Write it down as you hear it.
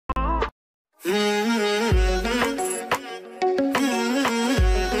Asia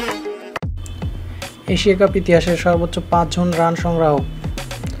cup ইতিহাসের সর্বোচ্চ 5 জন run সংগ্রাহক।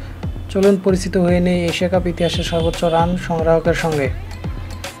 চলুন পরিচিত হয়ে নেই এশিয়া কাপ ইতিহাসের সর্বোচ্চ রান সংগ্রাহকের সঙ্গে।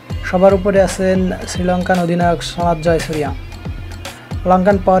 সবার উপরে আছেন শ্রীলঙ্কান অধিনায়ক সনাথ জয়সূরিয়া।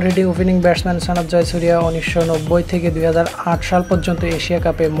 লঙ্কান পাওয়ার heating opening batsman Sanath Jayasuriya 1990 থেকে 2008 সাল পর্যন্ত এশিয়া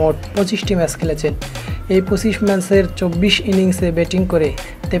কাপে মোট 25টি ম্যাচ খেলেছেন। এই 25 ম্যাচের 24 ইনিংসে ব্যাটিং করে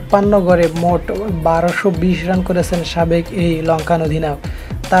 53 গড়ে মোট 1220 রান করেছেন সাবেক এই লঙ্কান অধিনায়ক।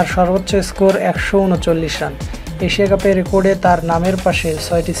 তার সর্বোচ্চ স্কোর 139 রান। এশিয়া কাপের রেকর্ডে তার নামের পাশে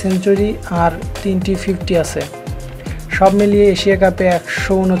 6টি সেঞ্চুরি আর 3টি 50 আছে। সব মিলিয়ে এশিয়া কাপে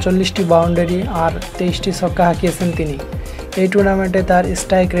 139টি বাউন্ডারি আর 23টি ছক্কা হাঁকিয়েছেন তিনি। এই টুর্নামেন্টে তার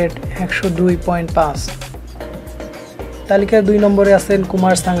স্ট্রাইক রেট 102.5। তালিকার 2 নম্বরে আছেন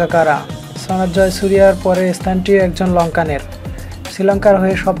কুমার সাঙ্গাকারা। সনাথ জয়সূরিয়ার পরের স্থানটিও একজন লঙ্কানের। শ্রীলঙ্কার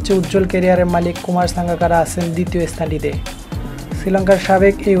হয়ে সবচেয়ে উজ্জ্বল ক্যারিয়ারের মালিক কুমার সাঙ্গাকারা আছেন দ্বিতীয় স্থানটিতে। শ্রীলঙ্কার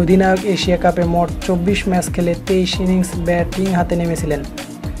সাবেক এই অধিনায়ক এশিয়া কাপে মোট 24 ম্যাচ খেলে 23 ইনিংস ব্যাটিং হাতে নেমেছিলেন।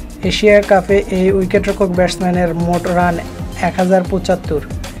 এশিয়া কাপে এই উইকেটরক্ষক ব্যাটসম্যানের মোট রান 1075,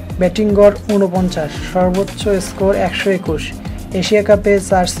 ব্যাটিং গড় 49, সর্বোচ্চ স্কোর 121। এশিয়া কাপে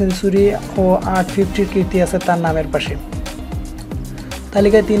 4 সেঞ্চুরি ও 8 50 কীর্তি আছে তার নামের পাশে।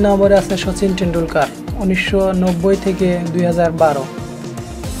 তালিকায় 3 নম্বরে আছে সচিন টেন্ডুলকার 1990 থেকে 2012।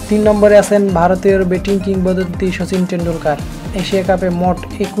 3 নম্বরে আছেন ভারতীয় ব্যাটিং কিংবদন্তি সচিন টেন্ডুলকার। এশিয়া কাপে মোট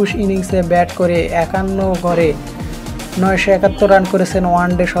 21 ইনিংসে ব্যাট করে 51 গড়ে 971 রান করেছেন।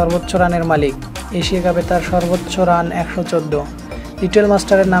 ওয়ানডে সর্বোচ্চ রানের মালিক। এশিয়া কাপে তার সর্বোচ্চ রান 114। লিটল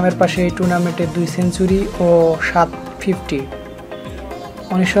মাস্টারের নামের পাশে এই টুর্নামেন্টে 2 সেঞ্চুরি ও 7 50।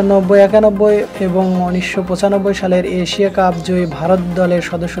 1990-91 এবং 1995 সালের এশিয়া কাপ জয়ী ভারত দলের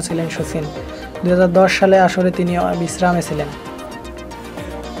সদস্য ছিলেন সচিন। 2010 সালে আসরে তিনি বিশ্রামে ছিলেন।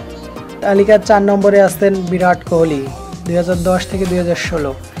 তালিকার 4 নম্বরে আসতেন বিরাট কোহলি 2010 থেকে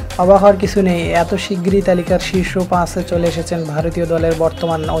 2016। অবাক হওয়ার কিছু নেই, এত শীঘ্রই তালিকার শীর্ষ 5-এ চলে এসেছেন ভারতীয় দলের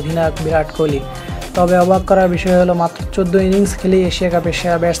বর্তমান অধিনায়ক বিরাট কোহলি। তবে অবাক করার বিষয় হলো মাত্র 14 ইনিংস খেলেই এশিয়া কাপের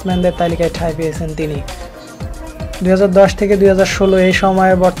সেরা ব্যাটসম্যানদের তালিকায় ঠাঁই পেয়েছেন তিনি। 2010 থেকে 2016 এই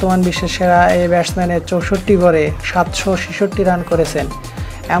সময়ে বর্তমান বিশ্বের সেরা এই ব্যাটসম্যানের 64 গড়ে 766 রান করেছেন।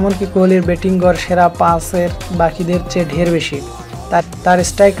 এমনকি কোহলির ব্যাটিং গড় সেরা 5-এর বাকিদের চেয়ে ঢের বেশি। তার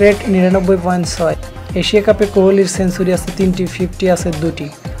স্ট্রাইক রেট 99.6। এশিয়া কাপে কোহলির সেঞ্চুরি আছে 3টি, 50 আছে 2টি।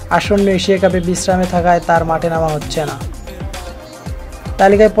 আসন্ন এশিয়া কাপে বিশ্রামে থাকায় তার মাঠে নামা হচ্ছে না।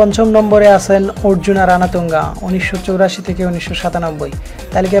 তালিকায় 5ম নম্বরে আছেন অর্জুনা রানাতুঙ্গা 1984 থেকে 1997।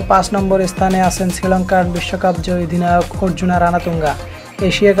 তালিকায় 5 নম্বর স্থানে আছেন শ্রীলঙ্কার বিশ্বকাপ জয়ী অধিনায়ক অর্জুনা রানাতুঙ্গা।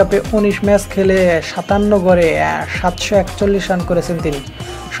 এশিয়া কাপে 19 ম্যাচ খেলে 57 গড়ে 741 রান করেছেন তিনি।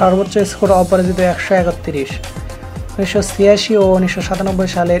 সর্বোচ্চ স্কোর অপরাজিত 131। 1986 ও 1997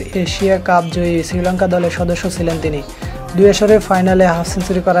 সালের এশিয়া কাপ জয়ী শ্রীলঙ্কা দলের সদস্য ছিলেন তিনি। 2 আসরে ফাইনালে হাফ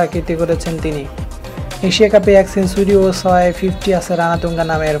সেঞ্চুরি করার কীর্তি করেছেন তিনি। এশিয়া কাপে 1 সেঞ্চুরি ও 6 50 আছে রানাতুঙ্গা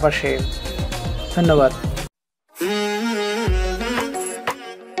নামের পাশে। ধন্যবাদ।